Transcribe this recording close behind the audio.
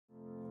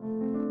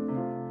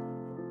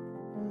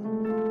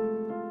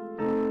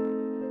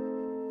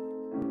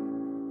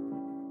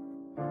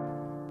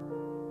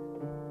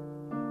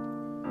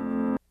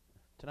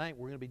Tonight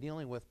we're going to be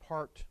dealing with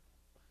part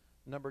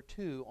number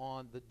 2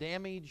 on the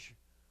damage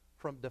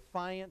from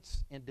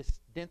defiance and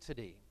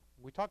density.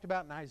 We talked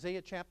about in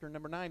Isaiah chapter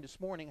number 9 this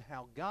morning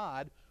how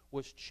God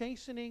was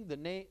chastening the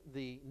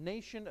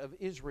nation of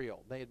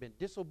Israel. They had been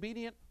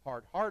disobedient,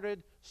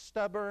 hard-hearted,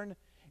 stubborn,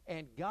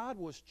 and God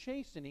was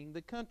chastening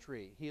the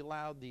country. He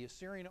allowed the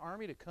Assyrian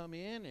army to come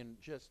in and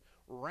just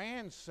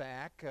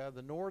ransack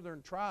the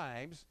northern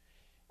tribes.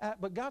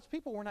 But God's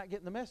people were not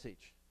getting the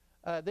message.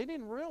 They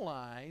didn't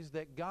realize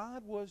that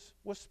God was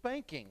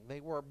spanking.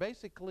 They were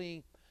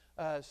basically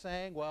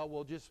saying, well,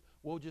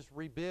 we'll just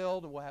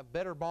rebuild and we'll have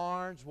better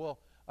barns. We'll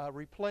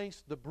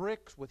replace the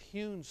bricks with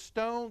hewn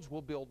stones.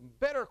 We'll build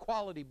better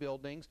quality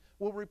buildings.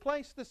 We'll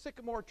replace the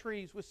sycamore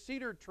trees with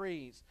cedar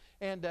trees.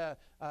 And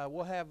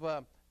we'll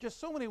have just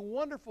so many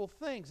wonderful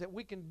things that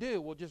we can do.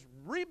 We'll just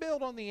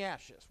rebuild on the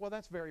ashes. Well,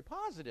 that's very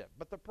positive.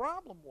 But the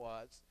problem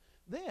was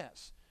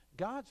this.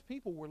 God's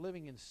people were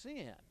living in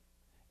sin.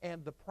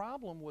 And the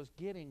problem was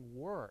getting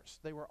worse.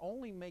 They were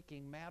only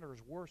making matters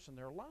worse in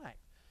their life.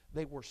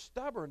 They were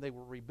stubborn. They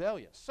were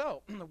rebellious.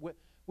 So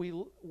we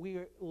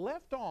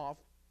left off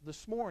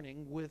this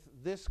morning with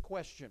this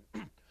question.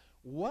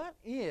 What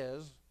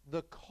is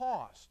the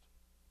cost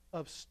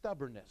of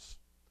stubbornness?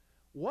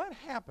 What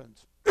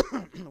happens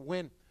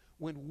when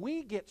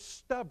we get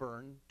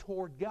stubborn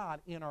toward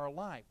God in our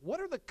life?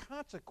 What are the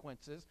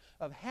consequences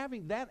of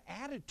having that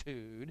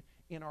attitude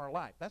in our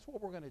life? That's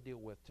what we're going to deal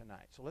with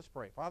tonight. So let's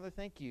pray. Father,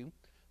 thank you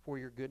for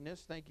your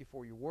goodness. Thank you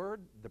for your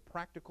word, the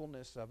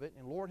practicalness of it.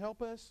 And Lord,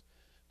 help us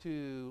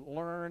to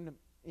learn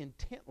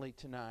intently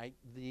tonight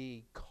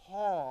the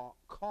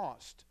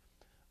cost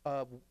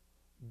of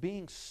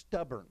being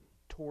stubborn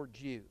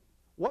towards you.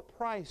 What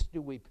price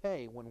do we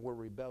pay when we're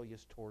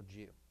rebellious towards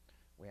you?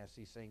 We ask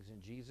these things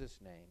in Jesus'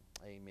 name.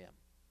 Amen.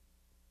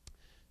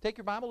 Take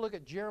your Bible, look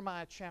at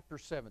Jeremiah chapter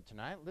 7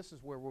 tonight. This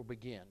is where we'll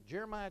begin.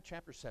 Jeremiah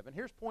chapter 7.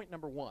 Here's point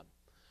number 1.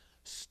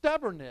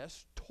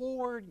 Stubbornness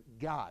toward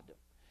God.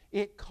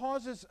 It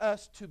causes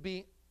us to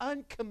be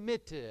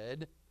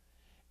uncommitted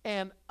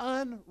and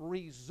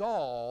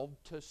unresolved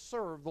to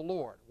serve the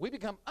Lord. We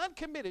become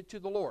uncommitted to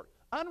the Lord,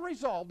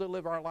 unresolved to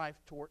live our life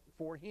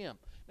for Him.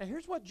 Now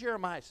here's what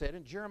Jeremiah said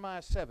in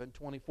Jeremiah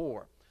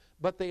 7:24.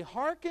 But they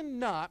hearkened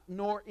not,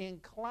 nor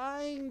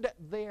inclined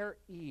their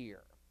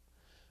ear,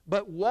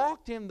 but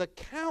walked in the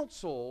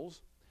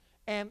counsels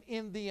and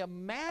in the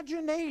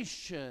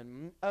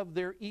imagination of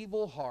their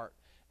evil heart,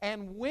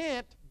 and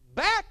went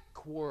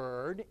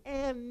backward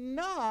and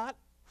not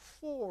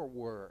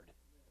forward.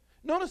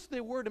 Notice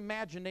the word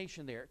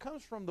imagination there. It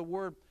comes from the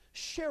word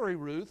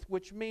sheriruth,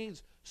 which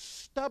means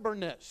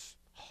stubbornness,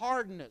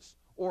 hardness,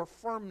 or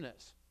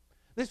firmness.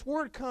 This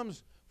word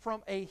comes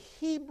from a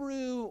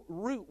Hebrew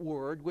root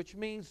word which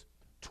means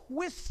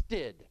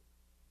twisted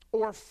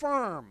or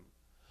firm,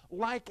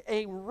 like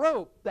a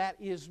rope that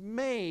is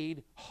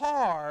made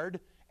hard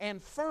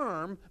and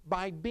firm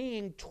by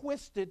being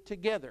twisted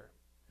together.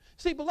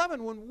 See,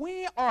 beloved, when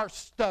we are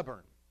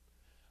stubborn,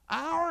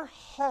 our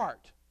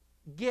heart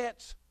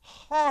gets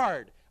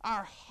hard.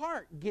 Our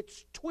heart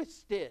gets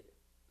twisted.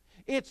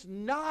 It's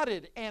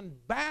knotted and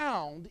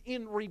bound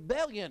in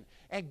rebellion.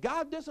 And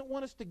God doesn't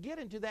want us to get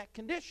into that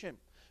condition.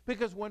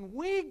 Because when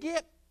we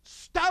get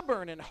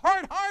stubborn and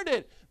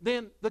hard-hearted,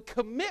 then the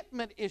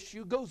commitment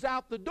issue goes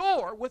out the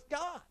door with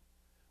God.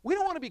 We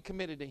don't want to be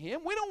committed to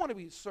Him. We don't want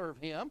to serve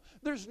Him.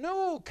 There's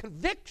no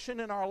conviction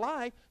in our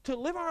life to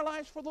live our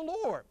lives for the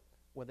Lord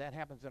when that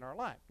happens in our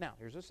life. Now,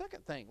 here's a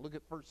second thing. Look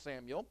at 1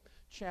 Samuel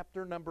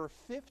chapter number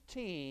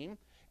 15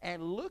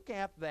 and look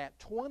at that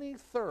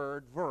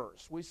 23rd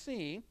verse. We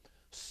see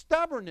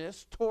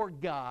stubbornness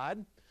toward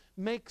God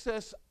makes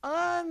us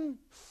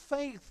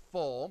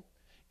unfaithful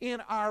in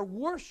our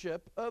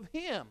worship of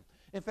Him.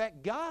 In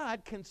fact,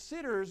 God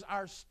considers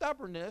our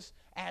stubbornness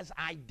as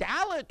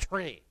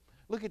idolatry.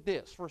 Look at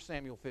this, 1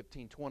 Samuel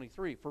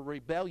 15:23. For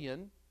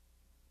rebellion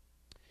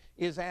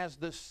is as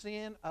the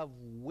sin of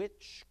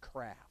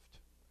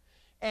witchcraft,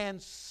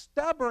 and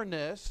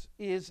stubbornness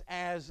is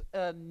as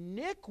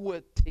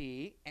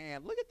iniquity,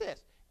 and look at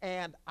this,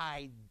 and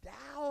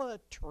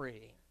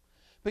idolatry.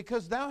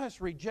 Because thou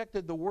hast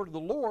rejected the word of the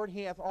Lord,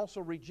 He hath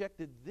also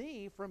rejected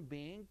thee from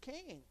being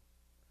king.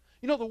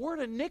 You know, the word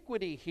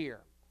iniquity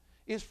here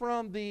is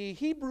from the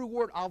Hebrew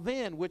word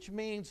avin, which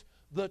means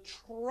the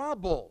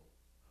trouble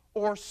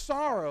or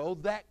sorrow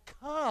that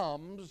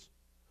comes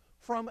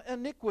from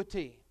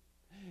iniquity.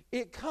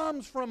 It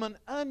comes from an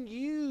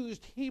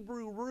unused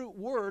Hebrew root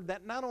word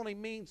that not only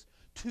means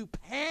to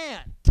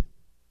pant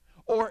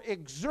or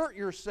exert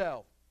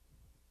yourself,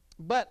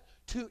 but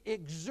to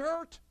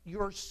exert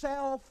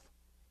yourself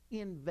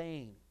in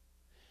vain.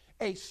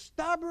 A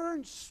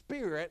stubborn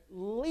spirit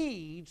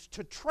leads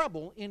to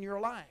trouble in your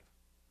life.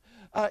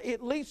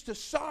 It leads to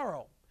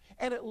sorrow,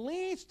 and it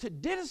leads to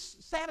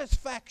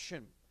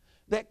dissatisfaction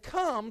that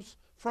comes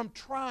from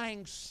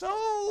trying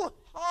so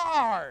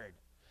hard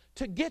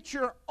to get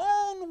your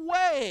own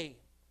way,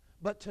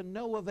 but to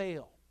no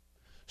avail.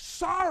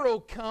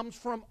 Sorrow comes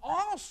from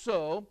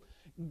also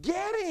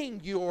getting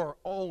your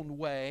own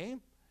way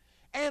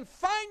and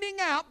finding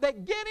out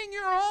that getting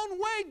your own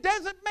way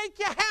doesn't make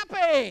you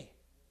happy.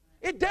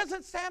 It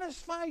doesn't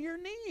satisfy your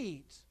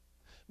needs.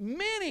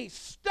 Many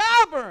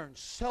stubborn,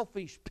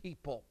 selfish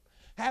people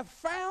have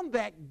found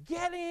that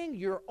getting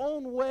your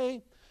own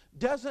way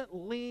doesn't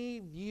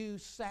leave you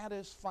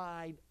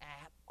satisfied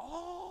at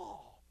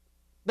all.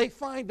 They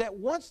find that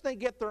once they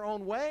get their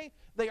own way,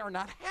 they are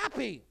not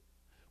happy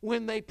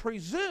when they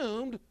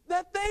presumed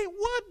that they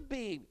would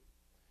be.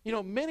 You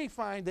know, many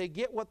find they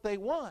get what they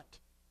want.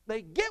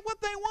 They get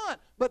what they want,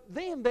 but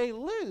then they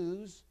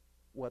lose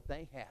what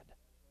they had.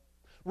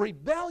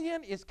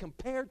 Rebellion is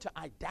compared to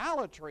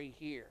idolatry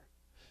here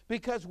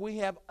because we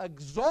have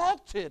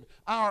exalted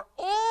our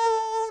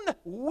own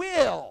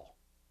will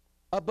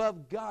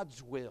above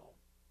God's will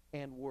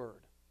and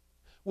word.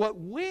 What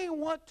we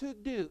want to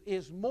do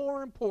is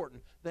more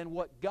important than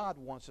what God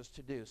wants us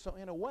to do. So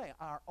in a way,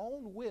 our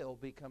own will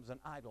becomes an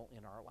idol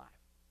in our life.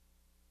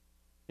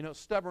 You know,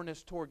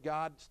 stubbornness toward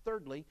God,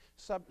 thirdly,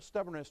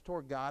 stubbornness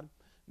toward God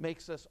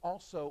makes us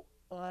also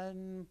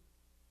unteachable.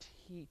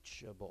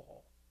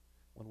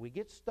 When we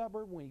get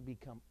stubborn, we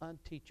become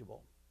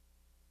unteachable.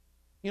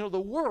 You know, the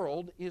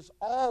world is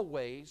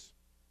always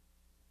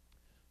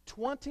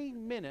 20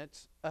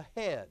 minutes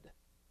ahead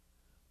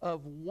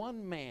of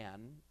one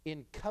man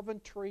in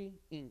Coventry,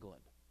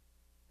 England.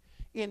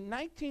 In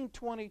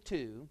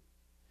 1922,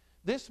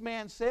 this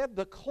man said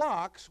the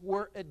clocks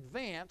were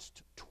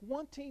advanced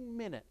 20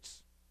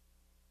 minutes.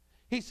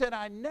 He said,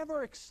 I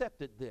never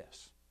accepted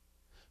this.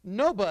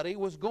 Nobody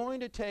was going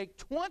to take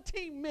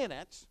 20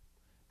 minutes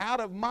out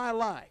of my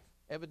life.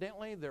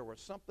 Evidently, there was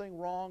something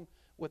wrong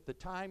with the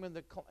time in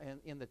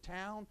the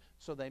town,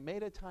 so they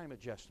made a time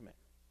adjustment.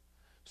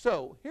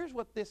 So here's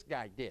what this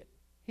guy did.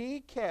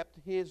 He kept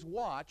his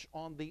watch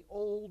on the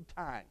old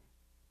time.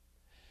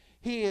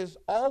 He is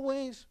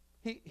always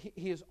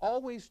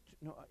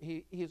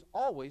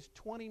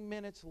 20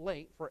 minutes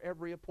late for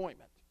every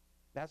appointment.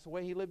 That's the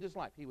way he lived his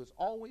life. He was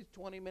always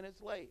 20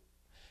 minutes late.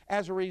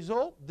 As a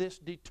result, this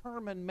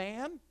determined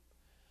man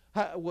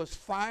was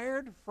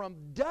fired from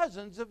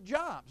dozens of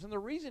jobs. And the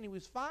reason he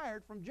was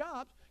fired from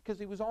jobs because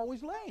he was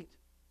always late.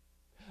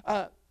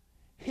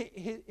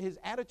 His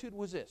attitude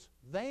was this: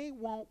 they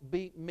won't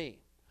beat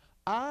me.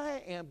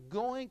 I am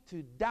going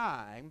to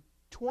die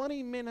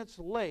 20 minutes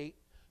late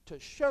to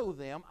show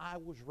them I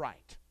was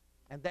right.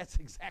 And that's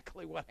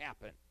exactly what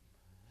happened.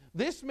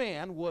 This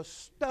man was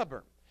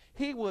stubborn.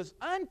 He was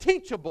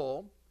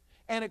unteachable,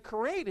 and it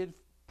created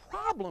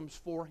problems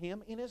for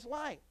him in his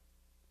life.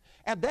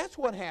 And that's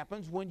what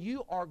happens when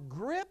you are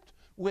gripped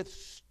with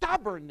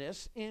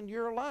stubbornness in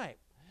your life.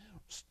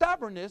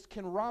 Stubbornness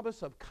can rob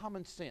us of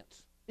common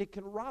sense. It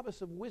can rob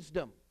us of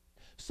wisdom.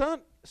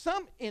 Some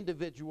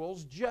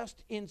individuals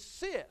just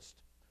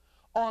insist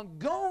on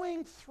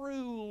going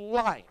through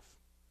life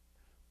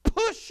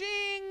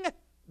pushing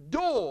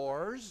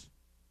doors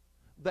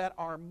that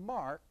are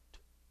marked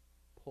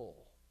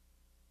pull.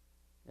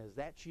 Is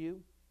that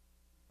you?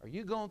 Are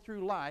you going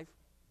through life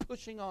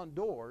pushing on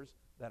doors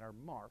that are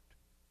marked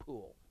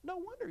pull? No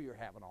wonder you're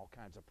having all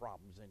kinds of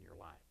problems in your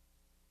life.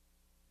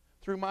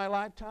 Through my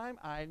lifetime,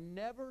 I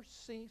never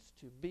cease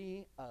to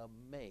be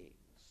amazed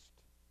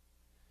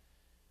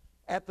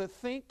at the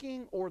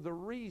thinking or the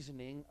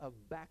reasoning of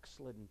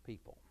backslidden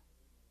people.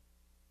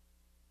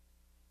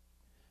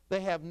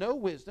 They have no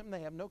wisdom.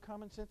 They have no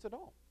common sense at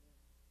all.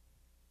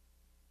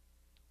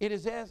 It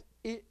is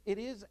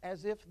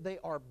as if they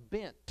are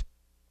bent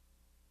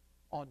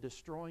on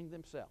destroying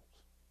themselves.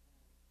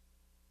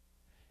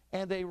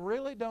 And they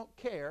really don't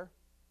care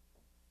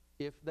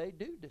if they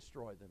do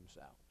destroy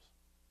themselves.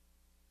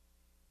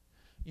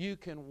 You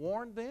can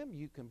warn them,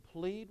 you can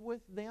plead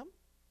with them,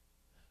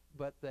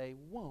 but they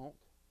won't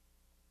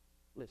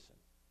listen.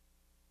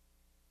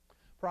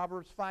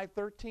 Proverbs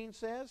 5:13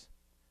 says,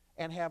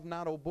 and have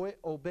not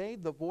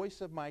obeyed the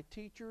voice of my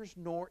teachers,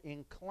 nor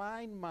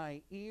inclined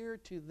my ear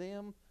to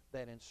them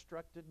that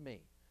instructed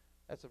me.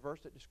 That's a verse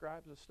that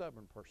describes a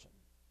stubborn person.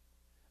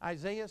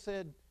 Isaiah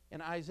said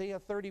in Isaiah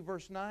 30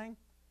 verse 9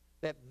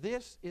 that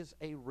this is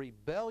a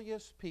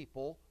rebellious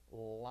people,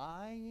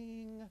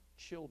 lying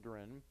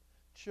children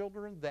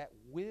that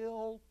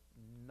will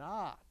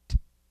not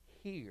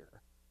hear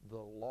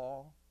the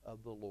law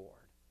of the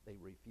Lord. They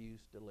refuse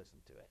to listen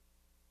to it.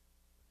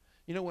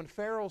 You know, when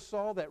Pharaoh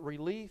saw that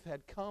relief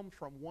had come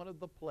from one of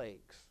the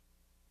plagues,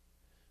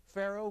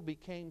 Pharaoh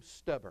became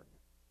stubborn.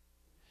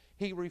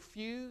 He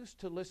refused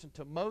to listen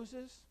to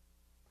Moses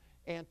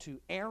and to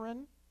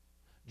Aaron,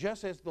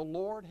 just as the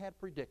Lord had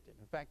predicted.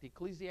 In fact,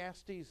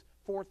 Ecclesiastes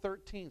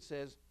 4:13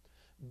 says,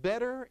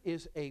 better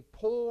is a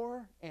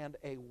poor and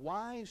a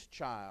wise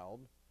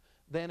child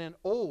than an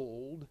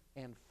old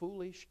and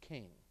foolish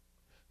king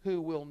who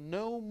will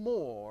no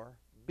more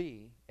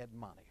be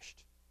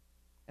admonished.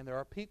 And there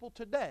are people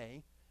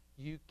today,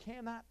 you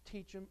cannot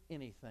teach them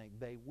anything.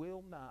 They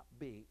will not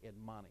be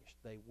admonished.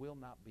 They will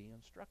not be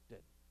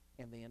instructed.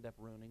 And they end up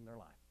ruining their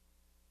life.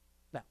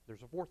 Now,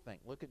 there's a fourth thing.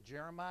 Look at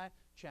Jeremiah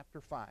chapter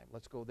 5.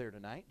 Let's go there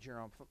tonight.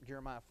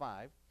 Jeremiah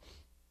 5.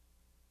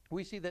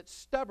 We see that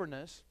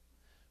stubbornness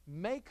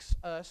makes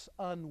us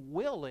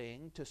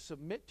unwilling to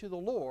submit to the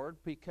Lord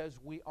because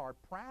we are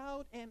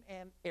proud and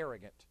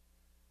arrogant.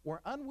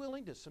 We're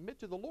unwilling to submit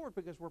to the Lord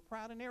because we're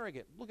proud and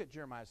arrogant. Look at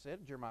Jeremiah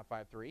said, Jeremiah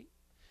 5:3.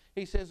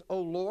 He says, O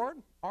Lord,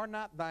 are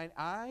not thine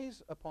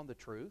eyes upon the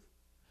truth?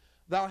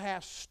 Thou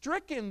hast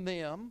stricken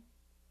them,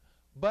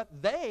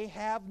 but they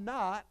have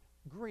not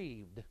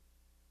grieved.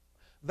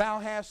 Thou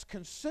hast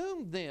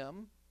consumed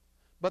them,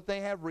 but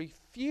they have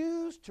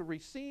refused to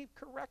receive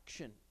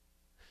correction.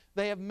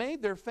 They have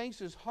made their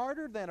faces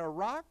harder than a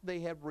rock.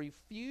 They have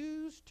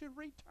refused to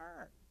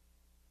return.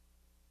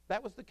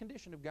 That was the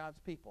condition of God's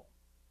people.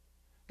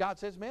 God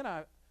says, man,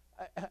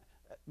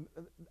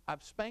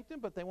 I've spanked them,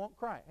 but they won't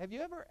cry. Have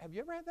you ever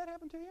had that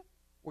happen to you?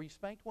 Where you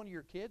spanked one of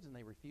your kids and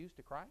they refused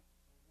to cry?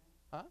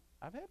 Huh?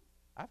 I've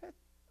had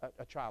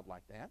a child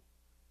like that,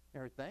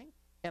 everything.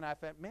 And I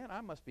thought, man, I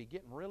must be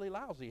getting really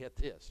lousy at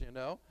this,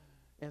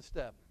 and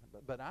stuff.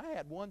 But I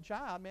had one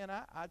child, man,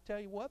 I tell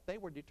you what, they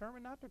were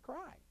determined not to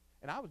cry.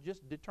 And I was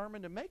just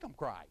determined to make them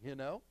cry,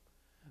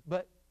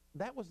 But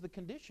that was the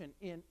condition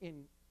in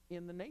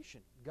the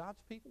nation.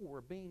 God's people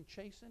were being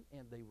chastened,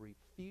 and they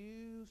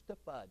refused to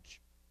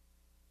fudge.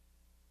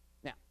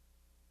 Now,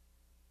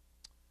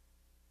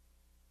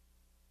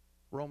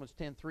 Romans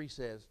 10:3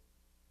 says,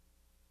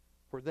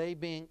 for they,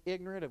 being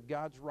ignorant of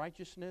God's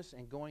righteousness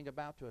and going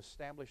about to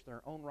establish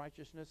their own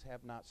righteousness,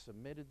 have not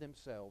submitted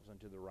themselves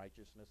unto the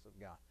righteousness of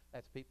God.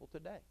 That's people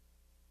today.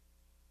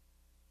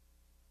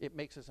 It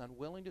makes us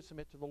unwilling to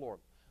submit to the Lord.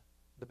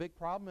 The big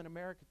problem in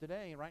America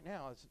today and right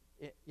now is,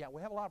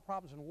 we have a lot of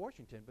problems in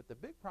Washington, but the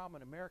big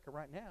problem in America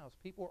right now is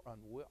people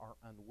are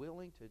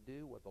unwilling to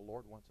do what the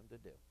Lord wants them to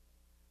do.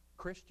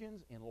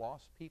 Christians and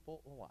lost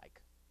people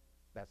alike.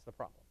 That's the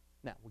problem.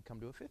 Now, we come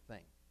to a fifth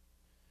thing.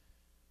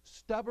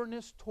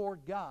 Stubbornness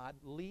toward God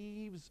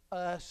leaves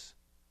us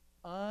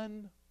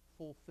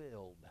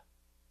unfulfilled.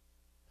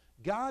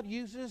 God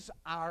uses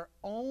our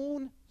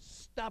own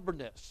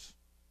stubbornness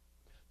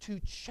to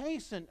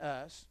chasten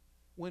us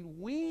when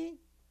we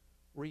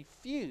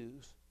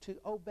refuse to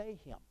obey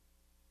Him.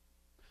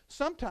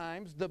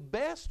 Sometimes the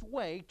best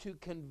way to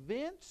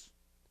convince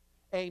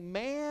a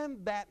man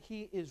that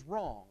he is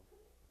wrong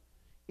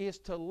is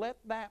to let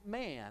that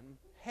man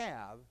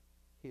have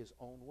his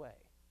own way.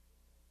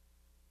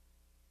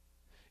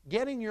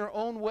 Getting your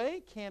own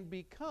way can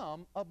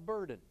become a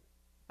burden.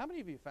 How many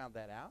of you found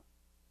that out?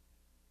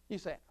 You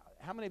say,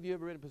 how many of you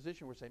ever been in a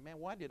position where you say, man,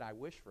 why did I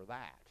wish for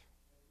that?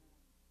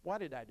 Why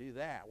did I do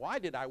that? Why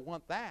did I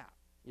want that?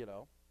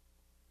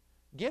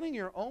 Getting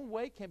your own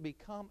way can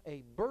become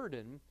a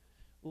burden,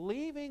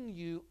 leaving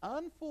you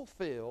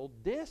unfulfilled,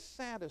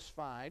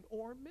 dissatisfied,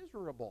 or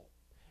miserable.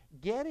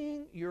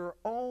 Getting your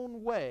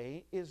own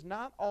way is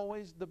not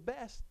always the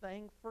best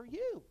thing for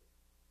you.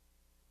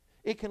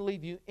 It can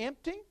leave you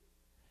empty,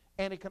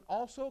 and it can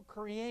also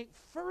create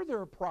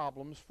further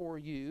problems for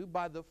you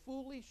by the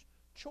foolish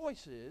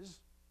choices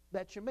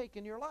that you make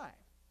in your life.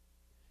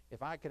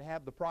 If I could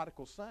have the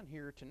prodigal son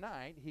here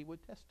tonight, he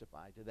would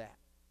testify to that.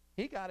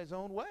 He got his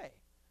own way,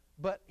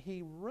 but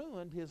he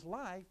ruined his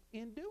life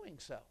in doing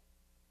so.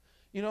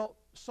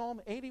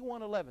 Psalm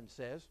 81:11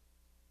 says,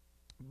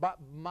 but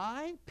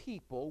my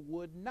people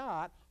would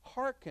not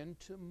hearken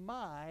to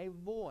my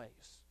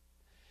voice,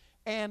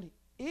 and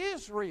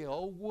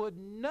Israel would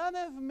none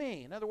of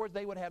me. In other words,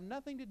 they would have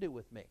nothing to do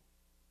with me.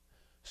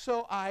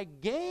 So I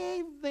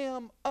gave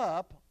them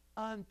up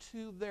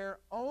unto their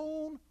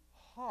own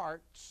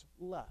heart's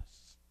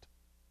lust,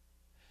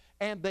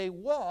 and they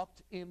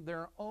walked in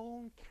their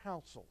own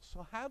counsel.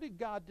 So how did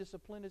God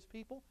discipline His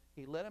people?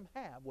 He let them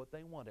have what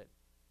they wanted.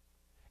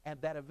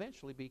 And that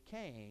eventually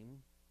became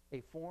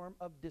a form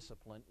of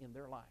discipline in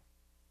their life.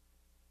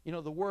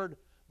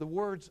 The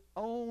words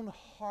own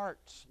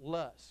heart's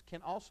lust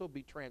can also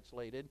be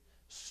translated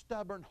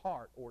stubborn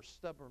heart or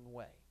stubborn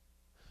way.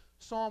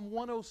 Psalm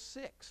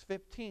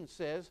 106:15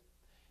 says,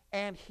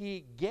 and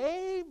He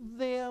gave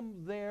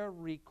them their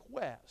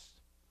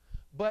request,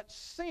 but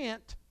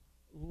sent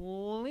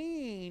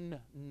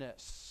leanness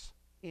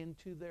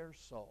into their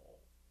soul.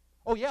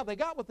 Oh yeah, they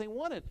got what they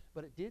wanted,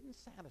 but it didn't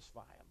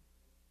satisfy them.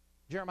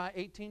 Jeremiah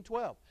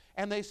 18:12.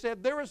 And they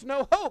said, there is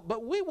no hope,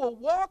 but we will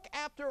walk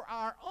after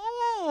our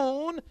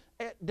own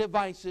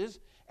devices,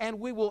 and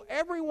we will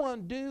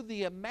everyone do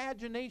the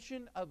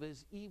imagination of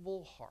his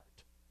evil heart.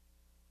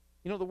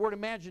 The word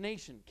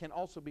imagination can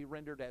also be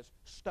rendered as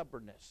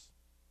stubbornness.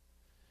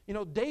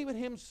 David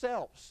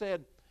himself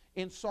said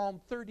in Psalm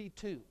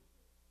 32,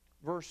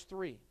 verse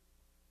 3,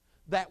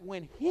 that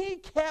when he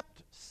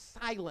kept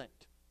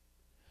silent,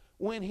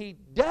 when he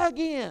dug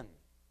in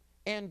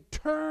and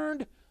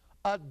turned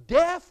a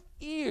deaf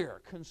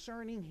ear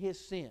concerning his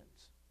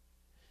sins,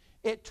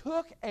 it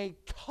took a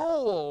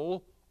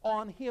toll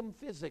on him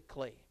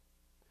physically.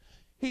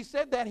 He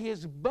said that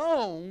his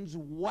bones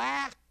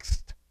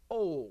waxed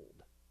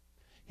old.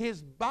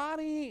 His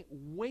body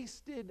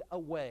wasted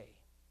away.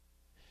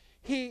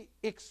 He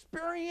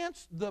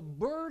experienced the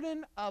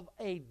burden of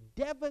a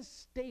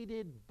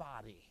devastated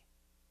body.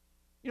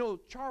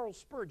 Charles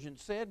Spurgeon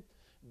said,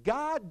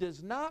 God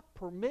does not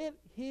permit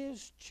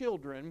His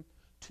children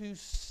to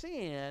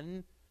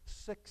sin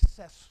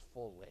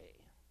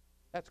successfully.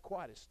 That's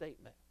quite a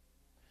statement.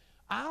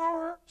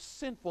 Our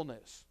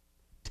sinfulness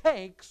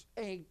takes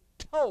a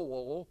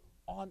toll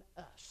on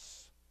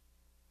us.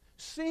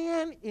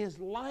 Sin is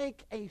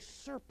like a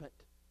serpent.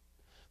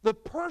 The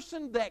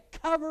person that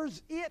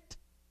covers it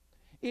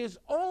is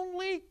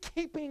only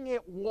keeping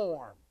it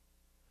warm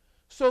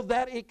so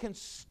that it can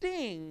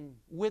sting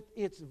with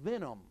its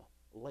venom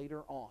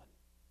later on,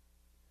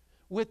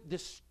 with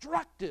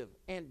destructive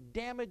and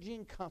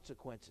damaging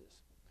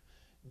consequences.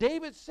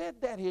 David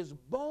said that his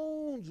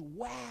bones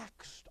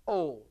waxed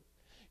old.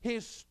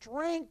 His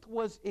strength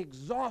was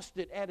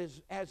exhausted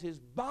as his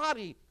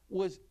body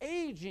was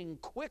aging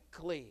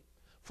quickly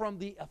from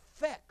the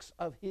effects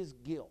of his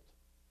guilt.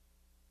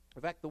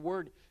 In fact, the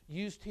word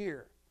used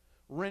here,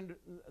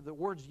 the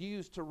words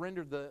used to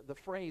render the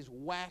phrase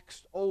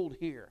waxed old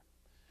here,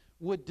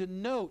 would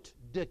denote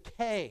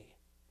decay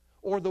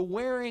or the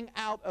wearing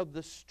out of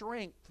the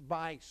strength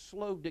by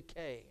slow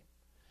decay.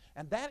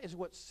 And that is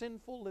what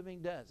sinful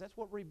living does. That's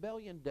what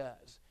rebellion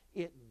does.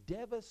 It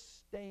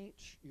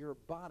devastates your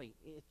body.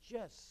 It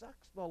just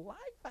sucks the life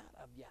out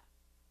of you.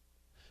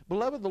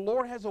 Beloved, the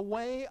Lord has a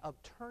way of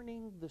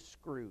turning the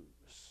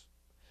screws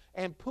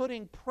and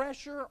putting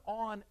pressure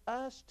on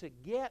us to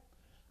get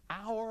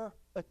our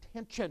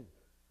attention.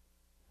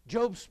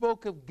 Job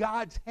spoke of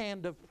God's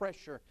hand of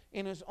pressure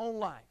in his own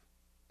life.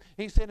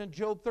 He said in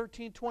Job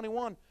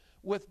 13:21,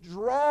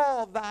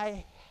 "Withdraw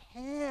thy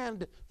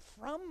hand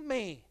from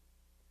me,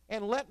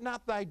 and let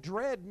not thy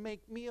dread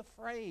make me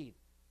afraid."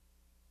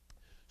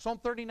 Psalm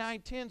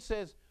 39:10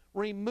 says,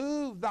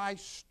 "Remove thy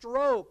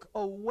stroke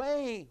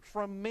away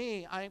from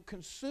me. I am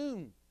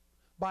consumed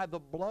by the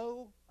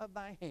blow of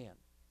thy hand."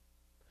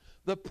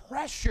 The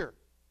pressure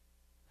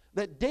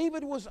that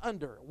David was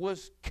under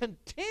was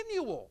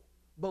continual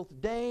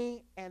both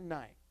day and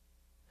night.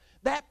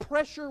 That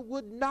pressure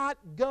would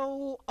not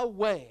go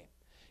away.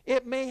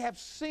 It may have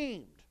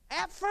seemed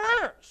at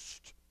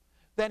first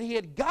that he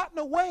had gotten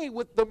away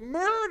with the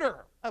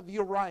murder of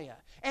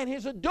Uriah and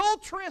his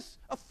adulterous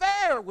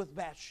affair with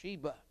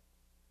Bathsheba.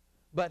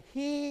 But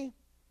he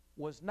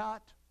was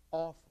not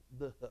off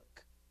the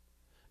hook.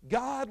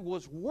 God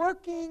was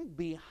working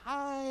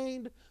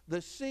behind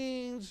the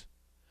scenes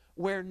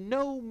where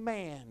no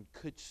man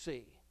could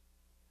see.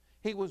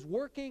 He was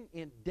working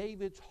in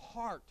David's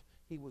heart.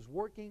 He was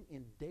working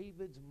in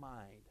David's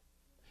mind.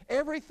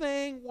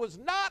 Everything was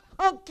not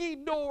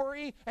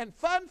hunky-dory and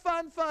fun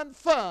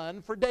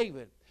for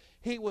David.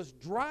 He was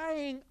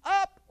drying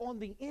up on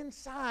the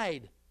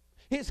inside.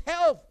 His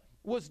health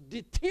was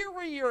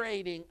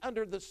deteriorating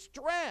under the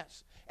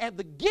stress and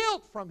the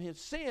guilt from his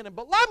sin. And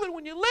beloved,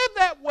 when you live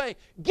that way,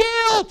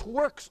 guilt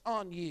works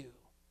on you.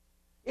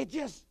 It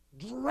just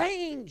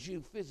drains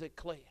you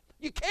physically.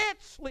 You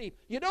can't sleep.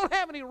 You don't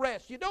have any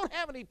rest. You don't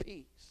have any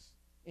peace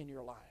in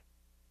your life.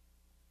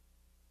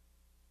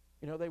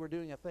 You know, they were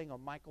doing a thing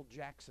on Michael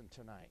Jackson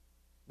tonight.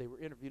 They were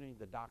interviewing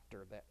the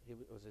doctor, that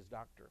it was his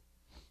doctor.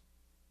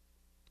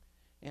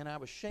 And I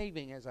was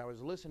shaving as I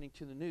was listening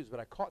to the news,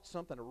 but I caught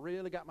something that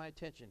really got my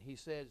attention. He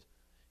said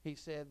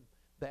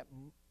that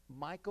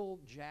Michael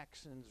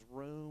Jackson's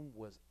room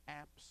was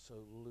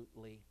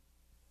absolutely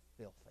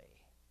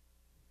filthy.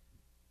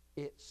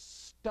 It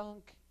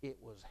stunk. It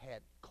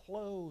had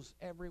clothes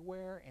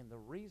everywhere. And the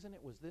reason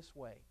it was this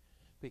way,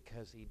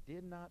 because he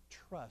did not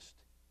trust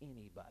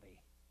anybody.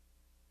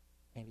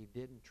 And he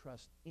didn't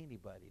trust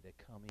anybody to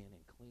come in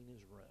and clean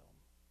his room.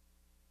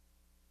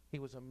 He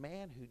was a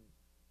man who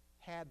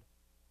had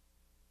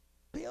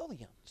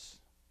billions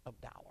of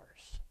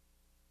dollars,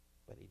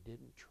 but he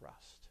didn't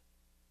trust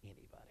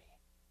anybody.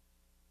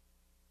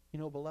 You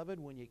know, beloved,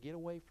 when you get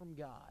away from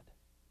God,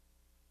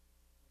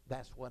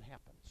 that's what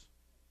happens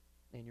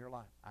in your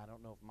life. I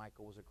don't know if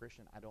Michael was a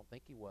Christian. I don't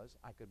think he was.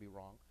 I could be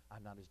wrong.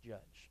 I'm not his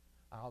judge.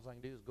 All I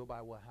can do is go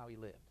by how he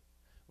lived.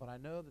 But I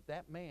know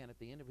that man at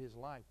the end of his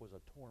life was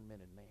a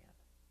tormented man.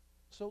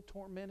 So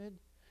tormented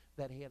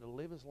that he had to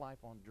live his life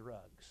on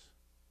drugs.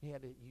 He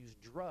had to use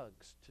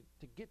drugs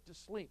to get to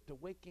sleep, to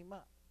wake him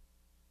up.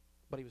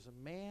 But he was a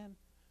man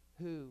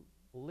who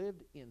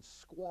lived in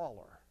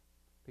squalor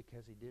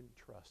because he didn't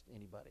trust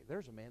anybody.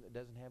 There's a man that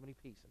doesn't have any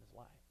peace in his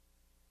life.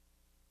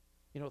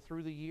 You know,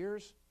 through the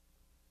years,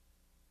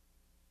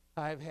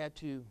 I've had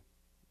to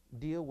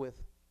deal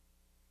with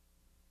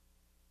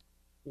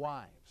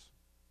wives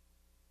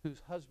whose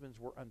husbands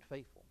were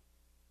unfaithful.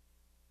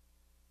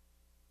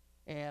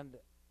 And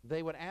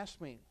they would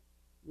ask me,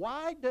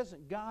 why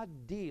doesn't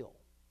God deal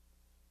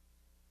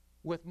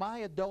with my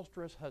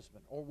adulterous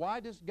husband? Or why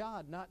does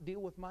God not deal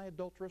with my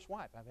adulterous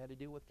wife? I've had to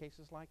deal with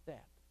cases like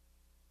that.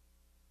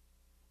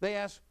 They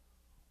ask,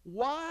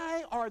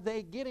 why are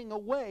they getting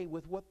away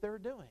with what they're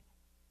doing?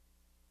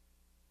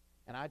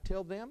 And I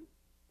tell them,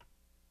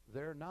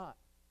 they're not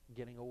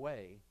getting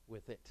away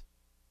with it.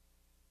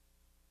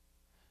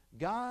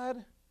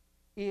 God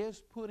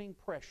is putting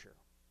pressure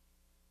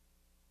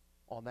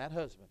on that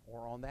husband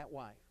or on that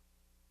wife.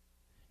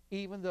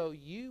 Even though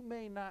you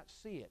may not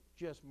see it,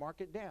 just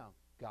mark it down.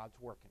 God's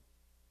working.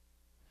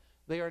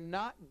 They are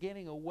not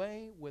getting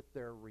away with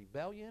their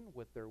rebellion,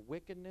 with their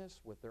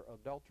wickedness, with their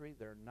adultery.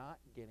 They're not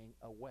getting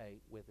away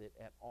with it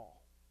at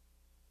all.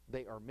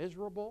 They are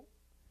miserable,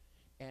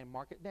 and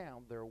mark it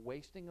down, they're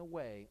wasting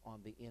away on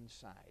the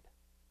inside.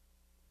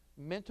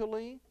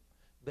 Mentally,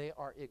 they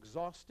are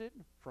exhausted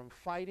from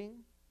fighting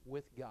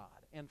with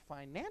God. And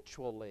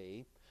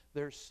financially,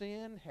 their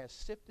sin has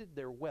sifted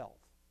their wealth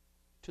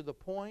to the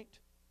point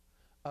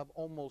of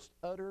almost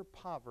utter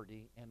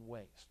poverty and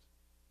waste.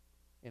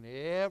 In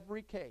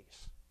every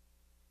case,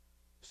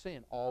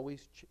 sin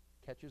always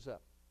catches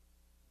up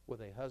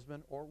with a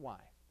husband or wife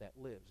that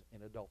lives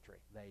in adultery.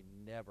 They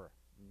never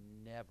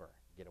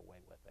get away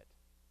with it.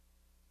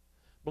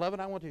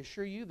 Beloved, I want to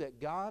assure you that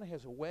God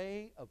has a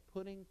way of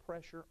putting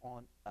pressure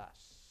on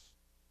us.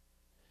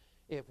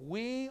 If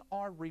we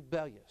are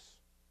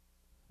rebellious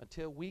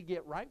until we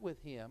get right with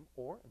Him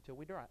or until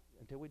we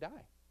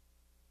die,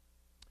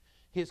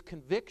 His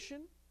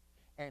conviction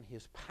and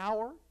His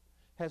power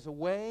has a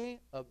way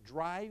of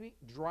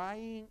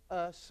drying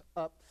us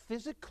up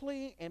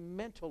physically and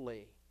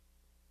mentally.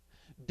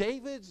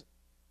 David's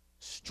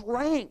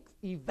strength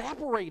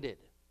evaporated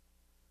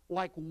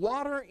like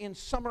water in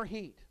summer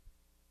heat.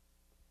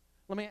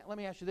 Let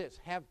me ask you this.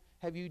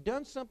 Have you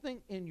done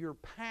something in your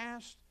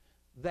past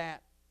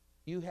that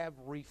you have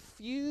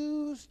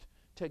refused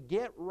to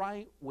get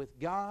right with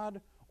God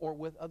or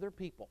with other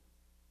people?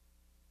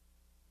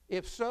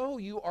 If so,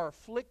 you are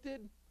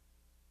afflicted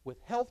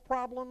with health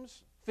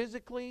problems,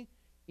 physically,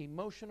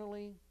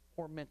 emotionally,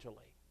 or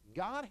mentally.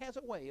 God has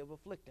a way of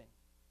afflicting.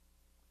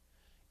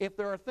 If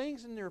there are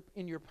things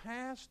in your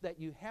past that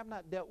you have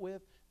not dealt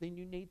with, then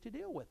you need to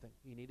deal with them.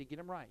 You need to get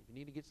them right. If you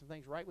need to get some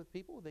things right with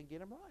people, then get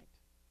them right.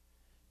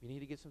 If you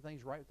need to get some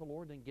things right with the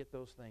Lord, then get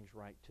those things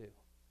right too.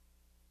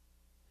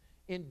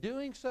 In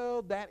doing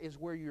so, that is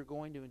where you're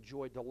going to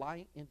enjoy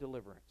delight in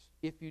deliverance.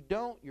 If you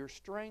don't, your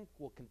strength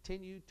will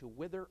continue to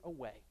wither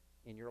away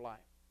in your life.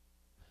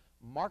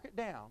 Mark it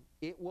down.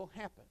 It will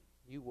happen.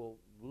 You will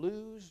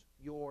lose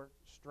your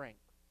strength.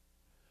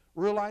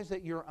 Realize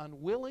that your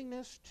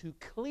unwillingness to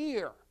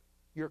clear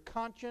your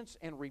conscience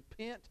and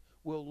repent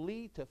will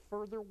lead to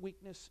further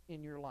weakness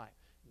in your life.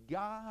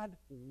 God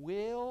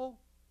will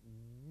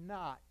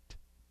not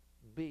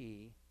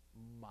be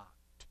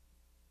mocked.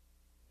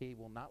 He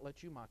will not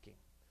let you mock Him.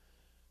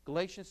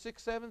 Galatians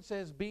 6:7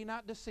 says, be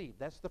not deceived.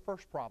 That's the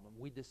first problem.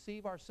 We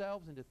deceive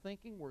ourselves into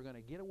thinking we're going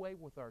to get away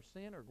with our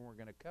sin or we're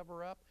going to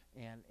cover up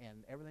and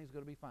everything's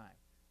going to be fine.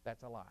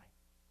 That's a lie.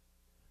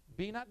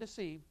 Be not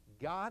deceived.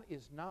 God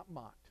is not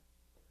mocked.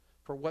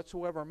 For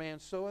whatsoever a man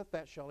soweth,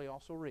 that shall he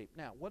also reap.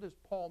 Now, what does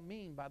Paul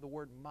mean by the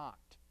word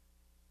mocked?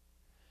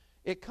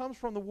 It comes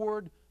from the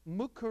word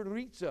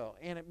mukarizo,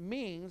 and it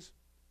means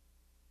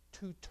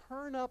to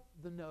turn up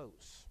the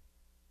nose,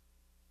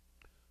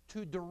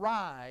 to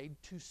deride,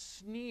 to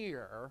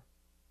sneer,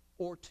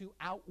 or to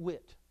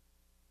outwit.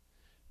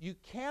 You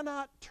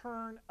cannot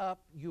turn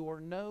up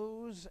your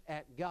nose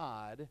at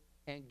God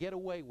and get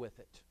away with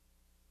it.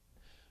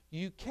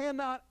 You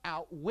cannot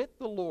outwit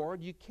the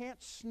Lord. You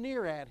can't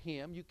sneer at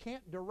Him. You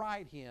can't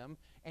deride Him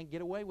and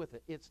get away with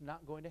it. It's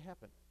not going to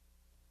happen.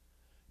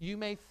 You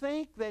may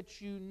think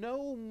that you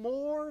know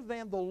more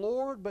than the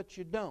Lord, but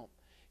you don't.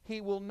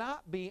 He will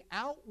not be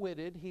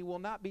outwitted. He will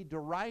not be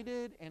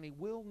derided, and He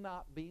will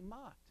not be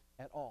mocked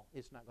at all.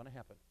 It's not going to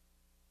happen.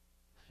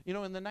 You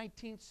know, in the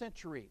 19th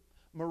century,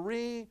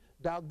 Marie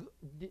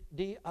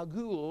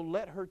d'Agoult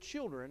left her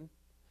children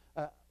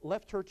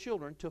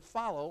to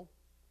follow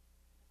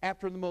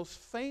after the most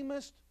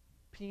famous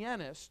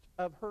pianist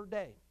of her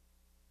day.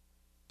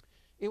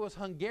 It was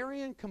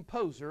Hungarian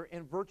composer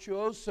and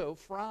virtuoso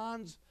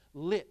Franz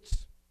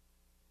Liszt.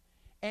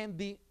 And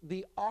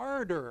the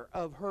ardor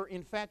of her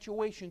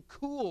infatuation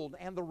cooled,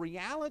 and the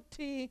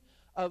reality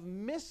of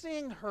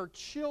missing her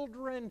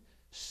children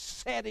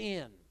set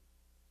in.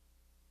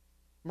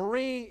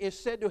 Marie is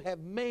said to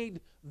have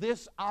made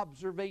this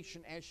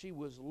observation as she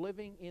was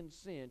living in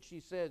sin. She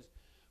says,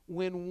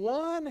 when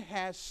one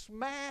has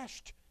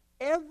smashed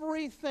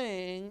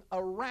everything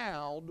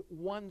around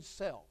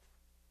oneself,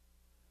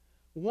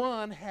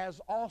 one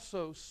has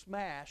also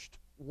smashed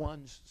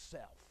one's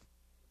self.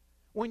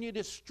 When you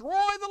destroy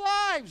the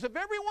lives of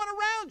everyone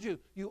around you,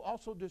 you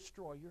also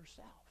destroy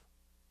yourself.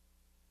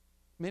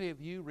 Many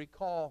of you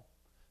recall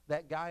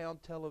that guy on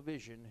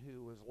television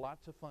who was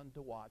lots of fun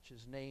to watch.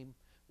 His name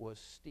was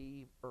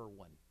Steve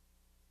Irwin.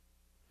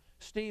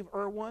 Steve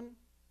Irwin,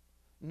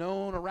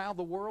 known around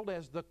the world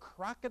as the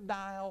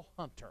Crocodile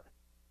Hunter,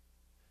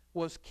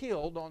 was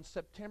killed on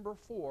September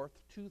 4th,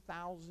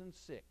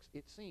 2006.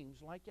 It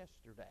seems like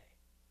yesterday.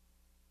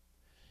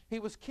 He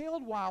was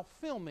killed while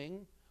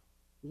filming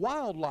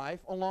wildlife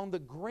along the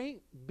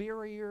Great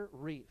Barrier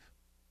Reef.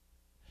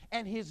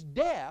 And his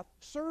death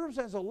serves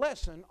as a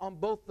lesson on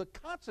both the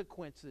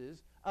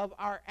consequences of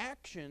our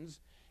actions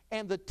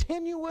and the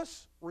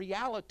tenuous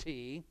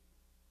reality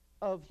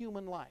of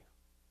human life.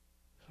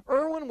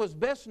 Irwin was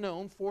best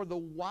known for the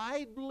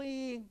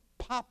widely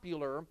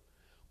popular,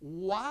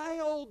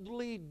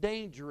 wildly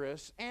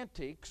dangerous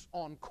antics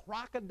on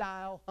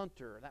Crocodile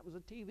Hunter. That was a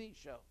TV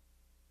show.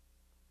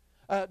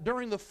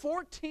 During the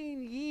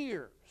 14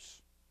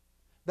 years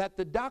that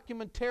the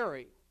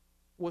documentary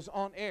was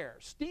on air,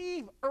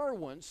 Steve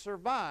Irwin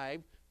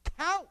survived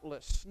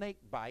countless snake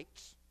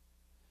bites,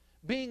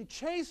 being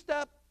chased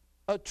up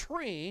a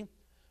tree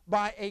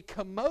by a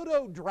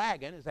Komodo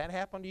dragon. Has that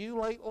happened to you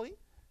lately?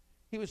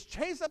 He was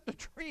chased up the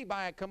tree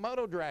by a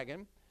Komodo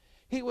dragon.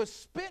 He was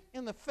spit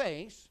in the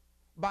face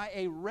by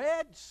a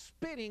red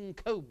spitting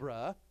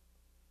cobra,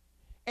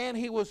 and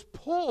he was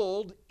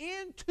pulled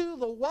into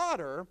the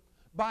water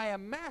by a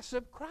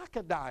massive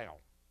crocodile.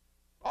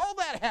 All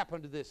that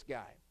happened to this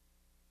guy.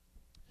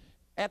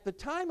 At the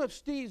time of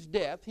Steve's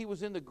death, he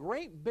was in the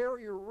Great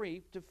Barrier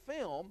Reef to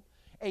film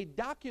a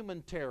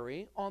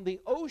documentary on the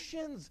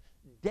ocean's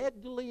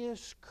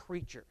deadliest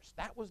creatures.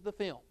 That was the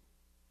film.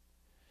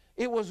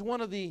 It was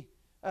one of the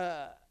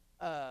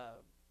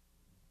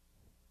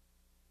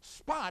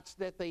spots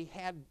that they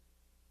had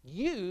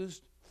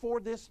used for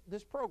this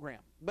program.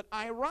 But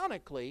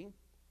ironically,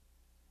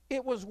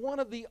 it was one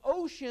of the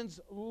ocean's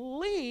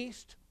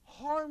least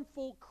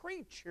harmful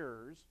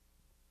creatures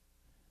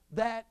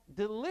that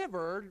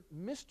delivered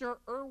Mr.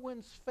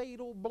 Irwin's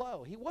fatal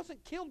blow. He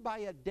wasn't killed by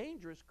a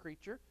dangerous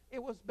creature.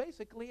 It was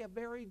basically a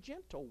very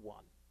gentle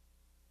one.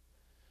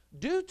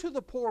 Due to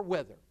the poor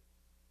weather,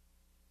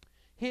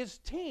 his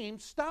team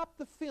stopped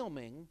the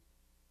filming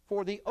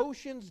for the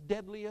Ocean's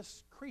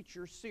Deadliest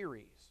Creature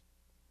series.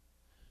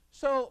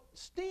 So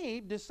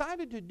Steve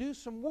decided to do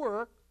some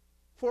work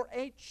for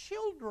a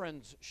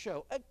children's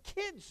show, a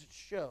kids'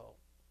 show,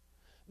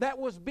 that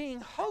was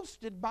being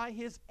hosted by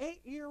his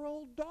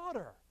 8-year-old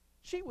daughter.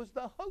 She was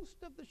the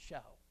host of the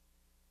show.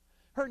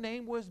 Her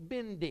name was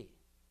Bindi.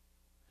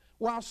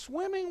 While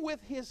swimming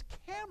with his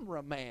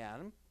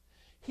cameraman,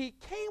 he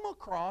came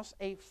across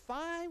a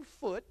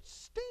 5-foot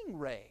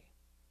stingray,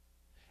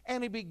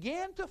 and he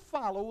began to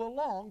follow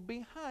along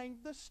behind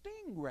the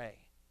stingray.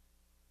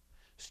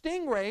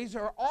 Stingrays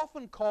are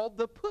often called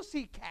the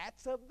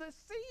pussycats of the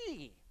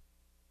sea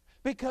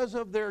because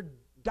of their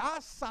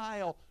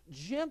docile,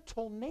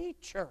 gentle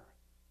nature.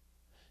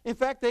 In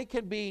fact, they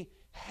can be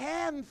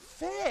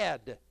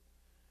hand-fed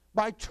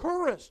by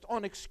tourists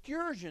on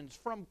excursions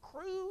from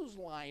cruise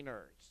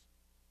liners.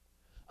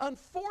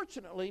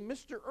 Unfortunately,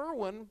 Mr.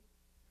 Irwin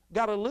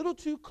got a little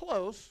too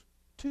close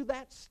to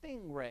that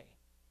stingray,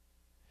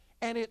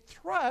 and it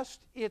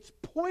thrust its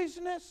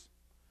poisonous,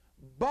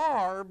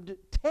 barbed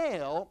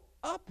tail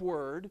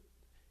upward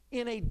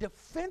in a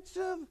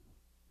defensive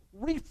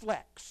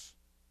reflex.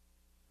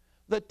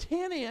 The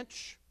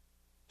 10-inch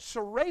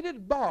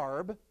serrated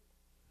barb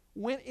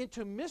went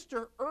into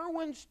Mr.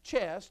 Irwin's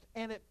chest,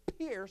 and it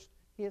pierced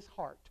his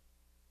heart.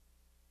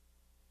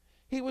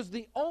 He was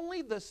the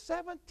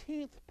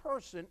 17th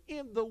person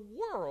in the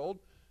world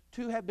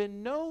to have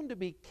been known to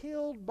be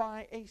killed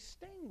by a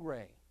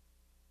stingray.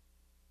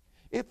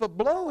 If the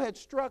blow had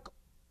struck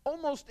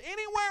almost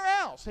anywhere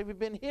else, if he had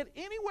been hit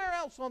anywhere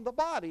else on the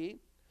body,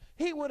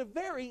 he would have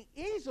very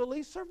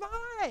easily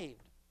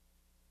survived.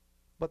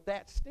 But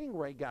that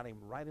stingray got him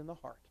right in the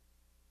heart.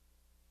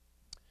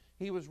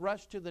 He was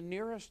rushed to the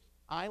nearest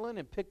island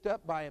and picked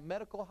up by a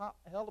medical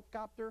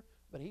helicopter,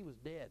 but he was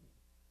dead.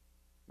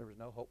 There was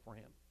no hope for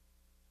him.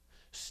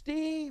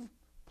 Steve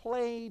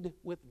played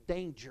with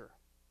danger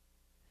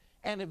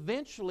and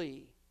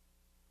eventually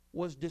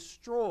was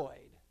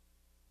destroyed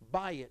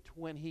by it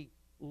when he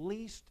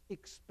least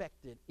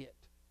expected it.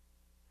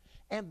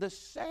 And the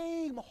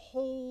same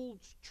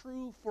holds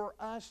true for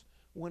us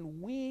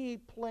when we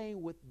play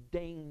with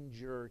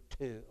danger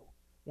too,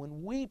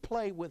 when we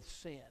play with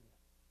sin.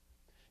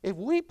 If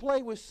we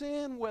play with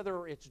sin,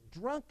 whether it's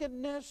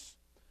drunkenness,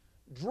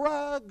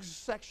 drugs,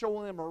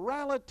 sexual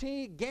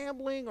immorality,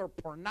 gambling, or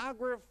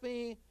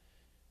pornography,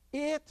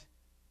 it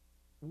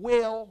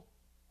will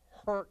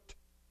hurt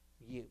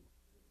you.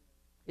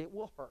 It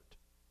will hurt.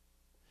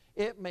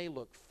 It may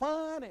look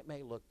fun, it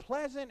may look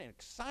pleasant and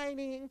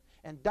exciting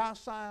and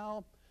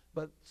docile,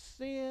 but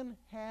sin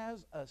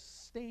has a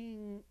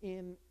sting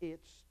in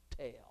its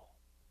tail,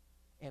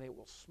 and it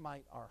will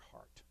smite our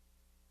heart.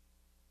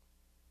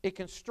 It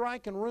can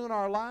strike and ruin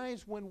our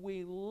lives when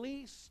we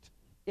least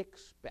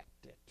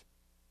expect it.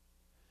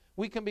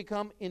 We can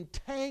become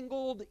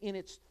entangled in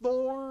its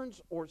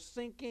thorns or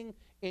sinking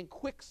in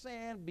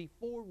quicksand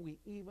before we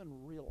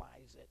even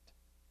realize it.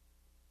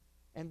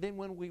 And then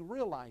when we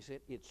realize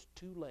it, it's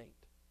too late.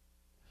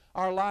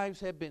 Our lives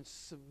have been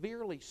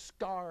severely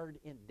scarred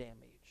and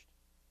damaged.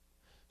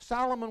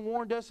 Solomon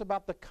warned us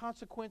about the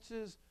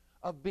consequences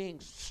of being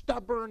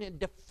stubborn and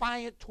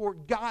defiant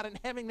toward God and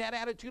having that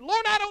attitude,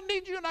 Lord, I don't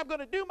need you and I'm going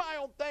to do my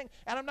own thing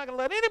and I'm not going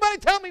to let anybody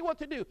tell me what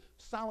to do.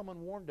 Solomon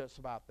warned us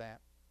about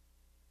that.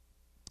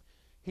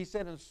 He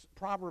said in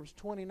Proverbs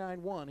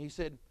 29:1, he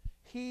said,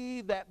 he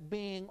that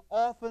being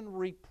often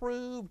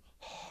reproved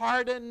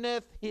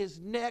hardeneth his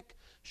neck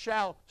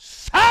shall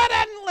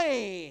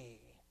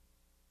suddenly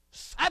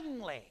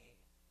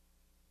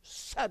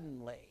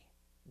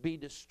be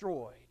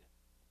destroyed,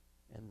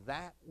 and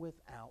that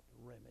without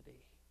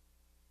remedy.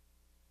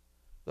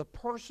 The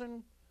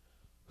person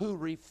who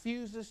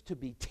refuses to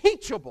be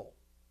teachable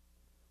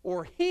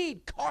or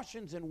heed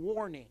cautions and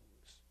warnings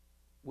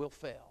will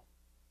fail.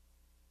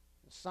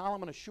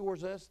 Solomon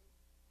assures us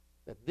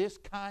that this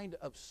kind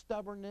of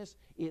stubbornness,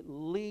 it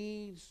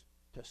leads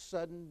to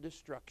sudden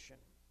destruction.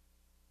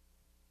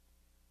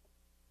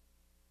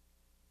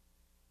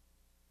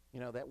 You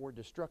know, that word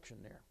destruction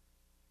there,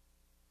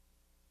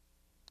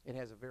 it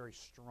has a very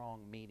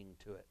strong meaning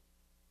to it.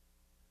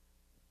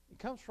 It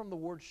comes from the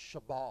word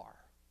shabar,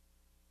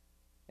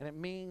 and it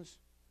means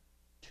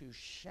to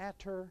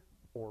shatter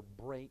or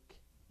break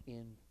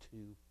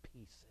into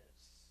pieces.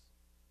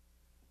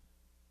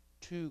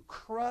 To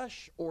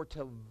crush or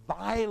to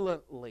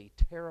violently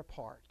tear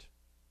apart.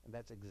 And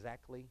that's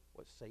exactly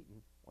what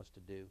Satan wants to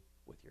do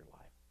with your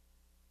life.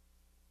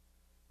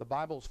 The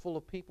Bible is full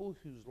of people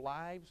whose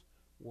lives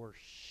were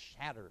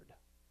shattered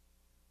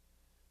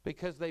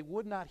because they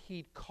would not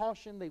heed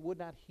caution, they would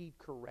not heed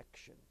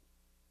correction.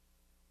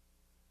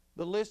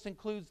 The list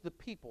includes the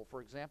people, for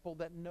example,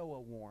 that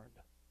Noah warned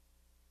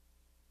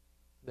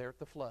there at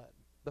the flood.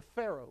 The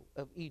Pharaoh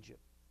of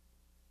Egypt,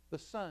 the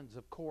sons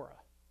of Korah,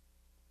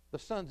 the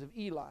sons of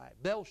Eli,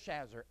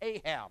 Belshazzar,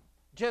 Ahab,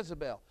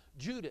 Jezebel,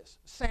 Judas,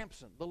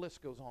 Samson, the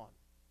list goes on.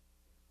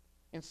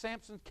 In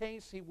Samson's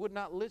case, he would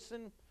not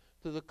listen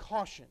to the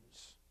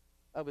cautions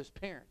of his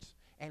parents,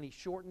 and he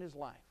shortened his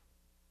life.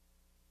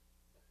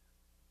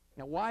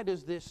 Now, why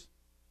does this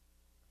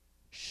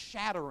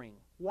shattering,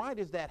 why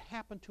does that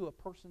happen to a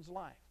person's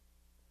life?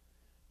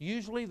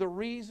 Usually the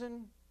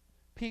reason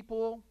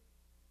people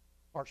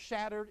are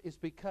shattered is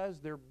because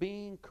they're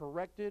being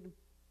corrected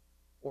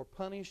or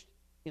punished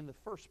in the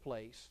first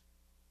place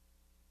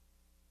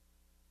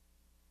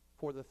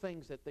for the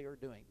things that they are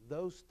doing.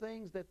 Those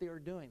things that they are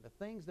doing, the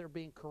things they're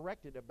being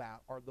corrected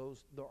about are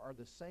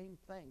the same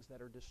things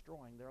that are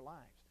destroying their lives.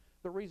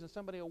 The reason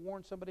somebody will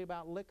warn somebody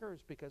about liquor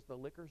is because the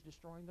liquor is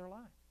destroying their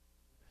life.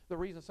 The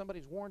reason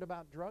somebody's warned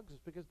about drugs is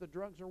because the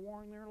drugs are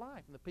warring their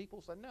life. And the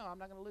people say, no, I'm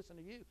not going to listen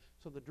to you.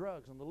 So the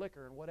drugs and the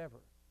liquor and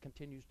whatever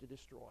continues to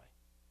destroy.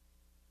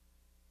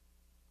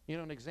 You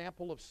know, an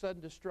example of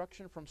sudden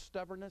destruction from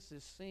stubbornness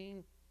is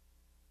seen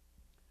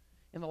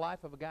in the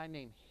life of a guy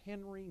named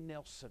Henry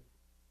Nelson.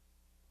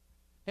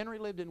 Henry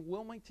lived in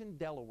Wilmington,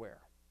 Delaware.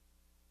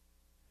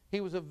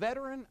 He was a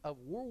veteran of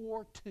World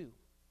War II.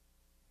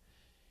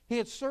 He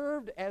had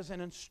served as an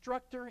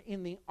instructor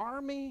in the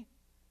Army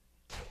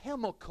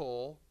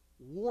Chemical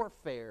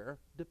Warfare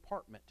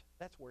Department.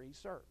 That's where he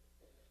served.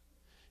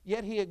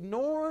 Yet he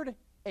ignored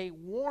a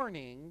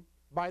warning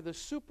by the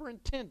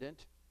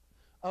superintendent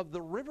of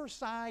the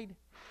Riverside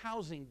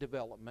housing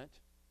development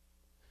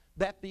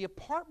that the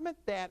apartment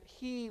that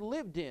he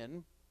lived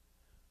in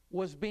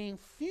was being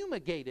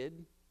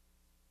fumigated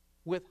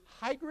with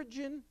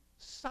hydrogen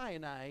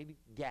cyanide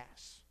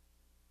gas.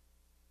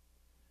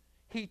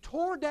 He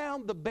tore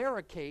down the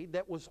barricade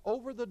that was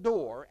over the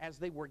door as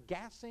they were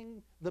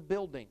gassing the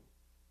building.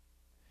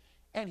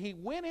 And he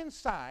went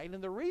inside,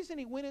 and the reason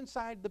he went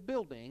inside the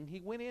building,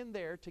 he went in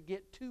there to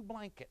get 2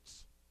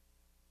 blankets.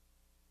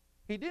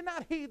 He did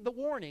not heed the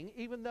warning,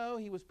 even though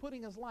he was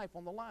putting his life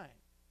on the line.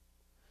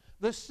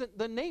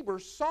 The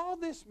neighbors saw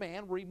this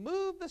man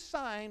remove the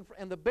sign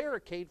and the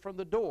barricade from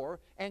the door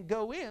and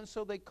go in,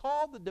 so they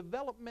called the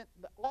development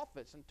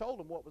office and told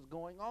them what was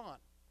going on.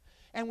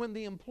 And when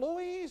the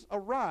employees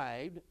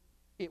arrived,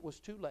 it was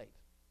too late.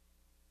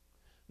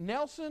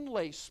 Nelson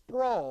lay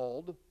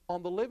sprawled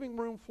on the living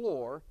room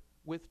floor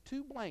with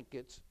 2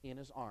 blankets in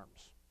his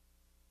arms.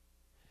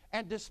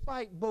 And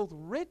despite both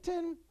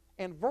written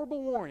and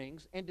verbal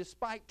warnings, and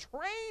despite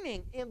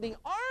training in the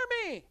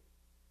army,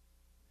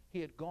 he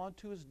had gone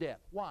to his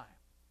death. Why?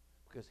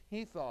 Because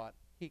he thought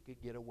he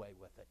could get away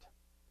with it.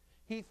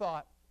 He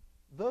thought,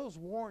 those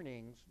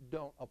warnings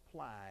don't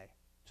apply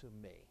to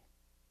me.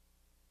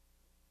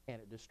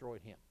 And it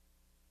destroyed him.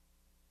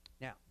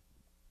 Now,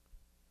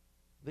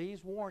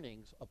 these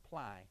warnings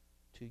apply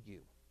to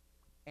you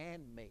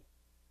and me.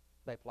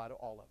 They apply to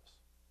all of us.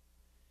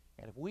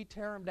 And if we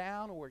tear them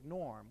down or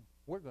ignore them,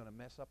 we're going to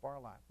mess up our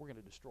life. We're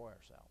going to destroy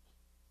ourselves.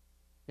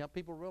 You know,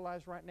 people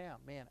realize right now,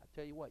 man, I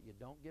tell you what, you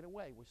don't get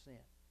away with sin.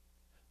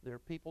 There are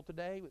people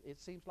today, it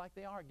seems like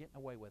they are getting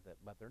away with it,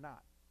 but they're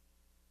not.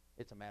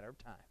 It's a matter of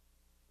time.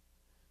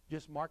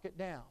 Just mark it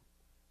down.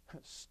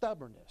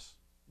 Stubbornness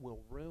will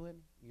ruin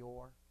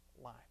your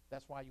life.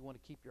 That's why you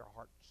want to keep your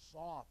heart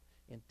soft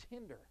and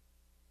tender.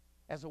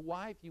 As a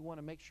wife, you want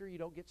to make sure you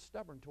don't get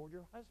stubborn toward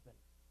your husband.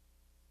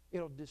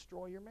 It'll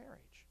destroy your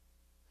marriage.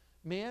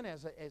 Men,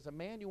 as a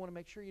man, you want to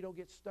make sure you don't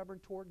get stubborn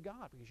toward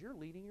God because you're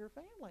leading your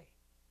family.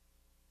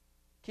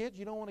 Kids,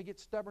 you don't want to get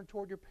stubborn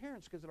toward your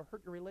parents because it'll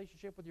hurt your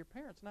relationship with your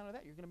parents. None of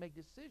that. You're going to make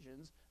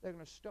decisions that are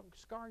going to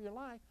scar your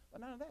life,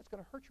 but none of that. It's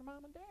going to hurt your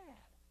mom and dad.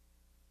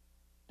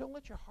 Don't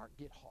let your heart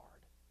get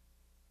hard.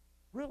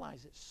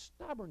 Realize that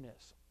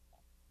stubbornness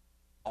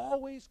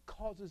always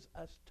causes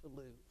us to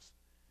lose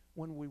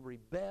when we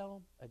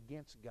rebel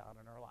against God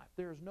in our life.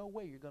 There is no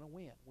way you're going to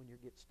win when you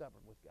get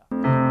stubborn with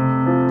God.